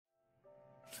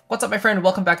What's up, my friend?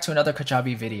 Welcome back to another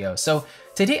Kajabi video. So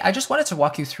today I just wanted to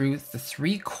walk you through the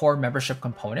 3 core membership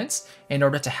components in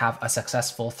order to have a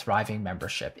successful, thriving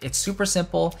membership. It's super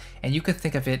simple, and you could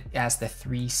think of it as the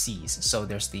 3 C's. So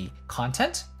there's the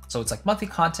content, so it's like monthly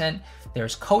content.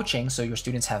 There's coaching, so your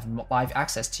students have live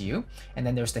access to you. And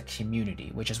then there's the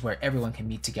community, which is where everyone can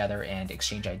meet together and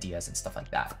exchange ideas and stuff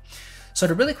like that. So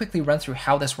to really quickly run through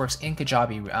how this works in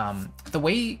Kajabi, the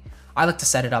way I like to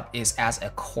set it up is as a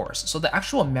course. So the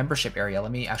actual membership area,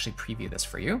 let me actually preview this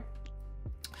for you.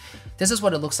 This is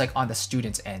what it looks like on the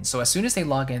student's end. So as soon as they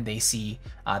log in, they see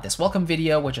this welcome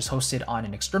video, which is hosted on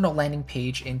an external landing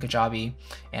page in Kajabi.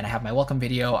 And I have my welcome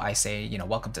video. I say,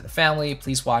 welcome to the family.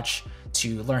 Please watch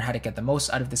to learn how to get the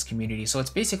most out of this community. So it's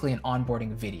basically an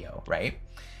onboarding video, right?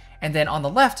 And then on the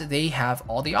left, they have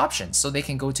all the options. So they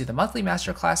can go to the monthly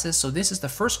masterclasses. So this is the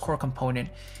first core component.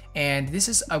 And this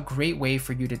is a great way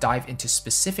for you to dive into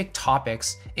specific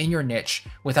topics in your niche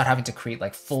without having to create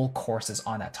like full courses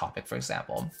on that topic, for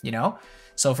example,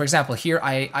 So for example, here,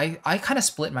 I kind of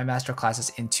split my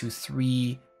masterclasses into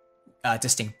 3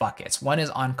 distinct buckets. One is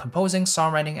on composing,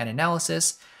 songwriting, and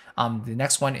analysis. The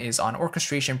next one is on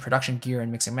orchestration, production gear,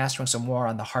 and mixing mastering. So more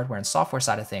on the hardware and software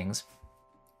side of things.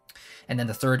 And then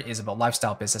the third is about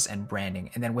lifestyle, business, and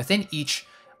branding. And then within each,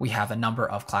 we have a number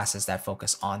of classes that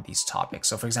focus on these topics.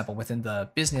 So for example, within the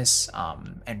business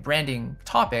and branding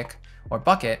topic or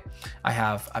bucket, I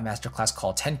have a masterclass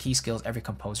called 10 Key Skills Every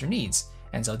Composer Needs.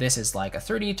 And so this is like a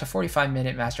 30 to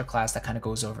 45-minute masterclass that kind of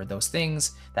goes over those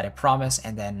things that I promise.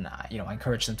 And then, I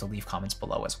encourage them to leave comments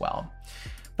below as well.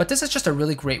 But this is just a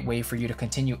really great way for you to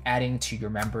continue adding to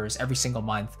your members every single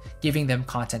month, giving them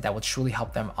content that will truly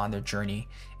help them on their journey.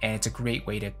 And it's a great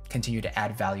way to continue to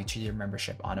add value to your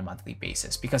membership on a monthly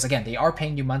basis. Because again, they are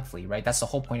paying you monthly, right? That's the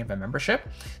whole point of a membership.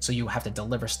 So you have to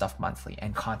deliver stuff monthly,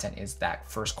 and content is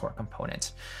that first core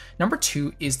component. Number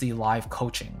 2 is the live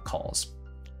coaching calls.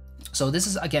 So this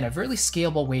is, again, a really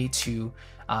scalable way to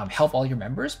help all your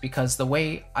members, because the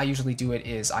way I usually do it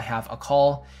is I have a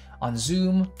call on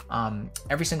Zoom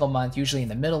every single month, usually in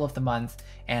the middle of the month,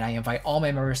 and I invite all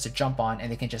my members to jump on,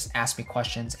 and they can just ask me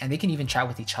questions, and they can even chat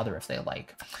with each other if they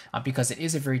like, because it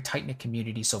is a very tight-knit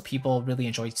community, so people really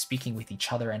enjoy speaking with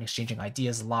each other and exchanging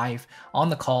ideas live on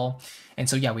the call. And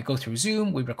so yeah, we go through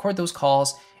Zoom, we record those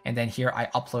calls, and then here I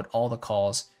upload all the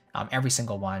calls, every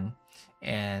single one,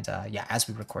 and yeah, as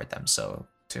we record them. So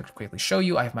to quickly show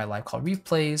you, I have my live call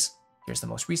replays. Here's the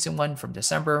most recent one from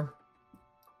December.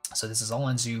 So this is all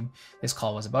on Zoom. This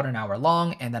call was about an hour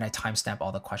long, and then I timestamp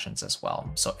all the questions as well.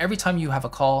 So every time you have a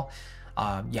call,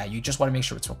 you just want to make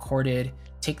sure it's recorded.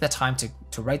 Take the time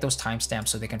to write those timestamps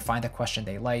so they can find the question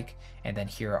they like, and then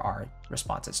here are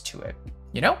responses to it.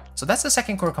 So that's the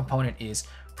second core component, is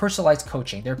personalized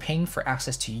coaching. They're paying for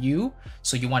access to you,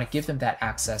 so you want to give them that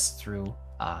access through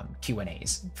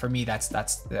Q&As. For me, that's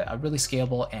a really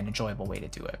scalable and enjoyable way to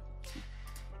do it.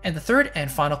 And the third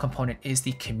and final component is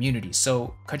the community.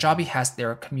 So Kajabi has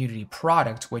their community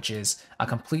product, which is a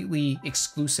completely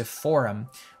exclusive forum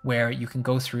where you can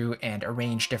go through and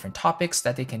arrange different topics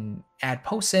that they can add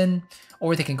posts in,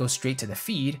 or they can go straight to the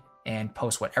feed and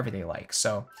post whatever they like.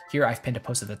 So here I've pinned a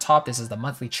post at the top. This is the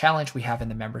monthly challenge we have in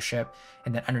the membership.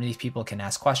 And then underneath, people can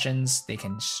ask questions. They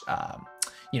can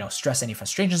stress any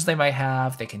frustrations they might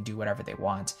have. They can do whatever they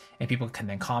want. And people can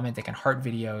then comment. They can heart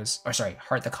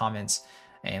the comments,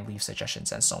 and leave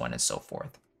suggestions, and so on and so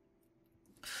forth.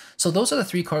 So those are the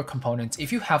 3 core components.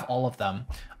 If you have all of them,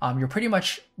 you're pretty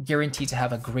much guaranteed to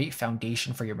have a great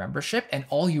foundation for your membership. And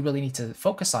all you really need to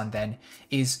focus on then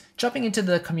is jumping into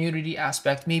the community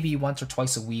aspect, maybe once or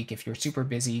twice a week if you're super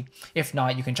busy. If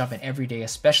not, you can jump in every day,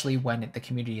 especially when the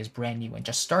community is brand new and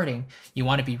just starting. You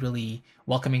want to be really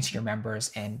welcoming to your members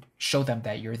and show them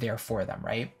that you're there for them,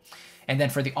 right? And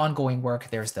then for the ongoing work,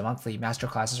 there's the monthly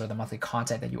masterclasses or the monthly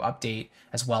content that you update,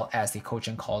 as well as the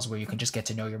coaching calls where you can just get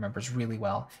to know your members really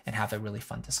well and have a really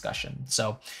fun discussion.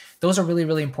 So those are really,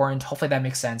 really important. Hopefully that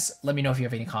makes sense. Let me know if you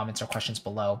have any comments or questions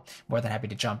below. More than happy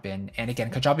to jump in. And again,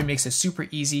 Kajabi makes it super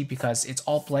easy because it's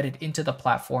all blended into the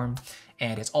platform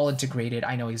and it's all integrated.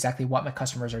 I know exactly what my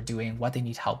customers are doing, what they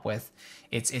need help with.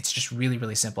 It's just really,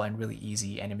 really simple and really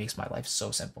easy, and it makes my life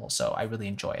so simple. So I really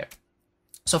enjoy it.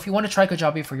 So if you want to try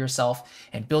Kajabi for yourself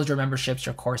and build your memberships,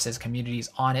 your courses, communities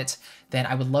on it, then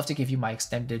I would love to give you my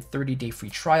extended 30-day free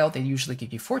trial. They usually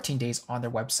give you 14 days on their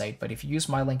website, but if you use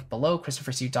my link below,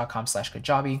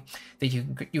 christophersu.com/Kajabi,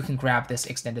 then you can grab this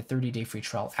extended 30-day free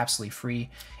trial absolutely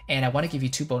free. And I want to give you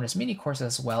 2 bonus mini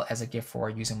courses as well as a gift for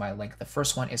using my link. The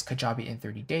first one is Kajabi in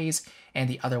 30 days, and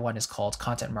the other one is called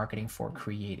Content Marketing for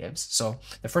Creatives. So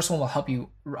the first one will help you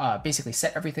basically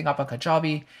set everything up on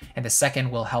Kajabi, and the second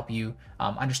will help you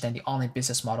understand the online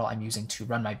business model I'm using to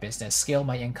run my business, scale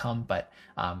my income, but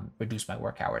reduce my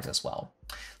work hours as well.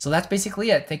 So that's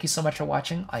basically it. Thank you so much for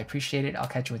watching. I appreciate it. I'll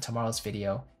catch you in tomorrow's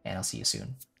video, and I'll see you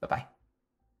soon. Bye-bye.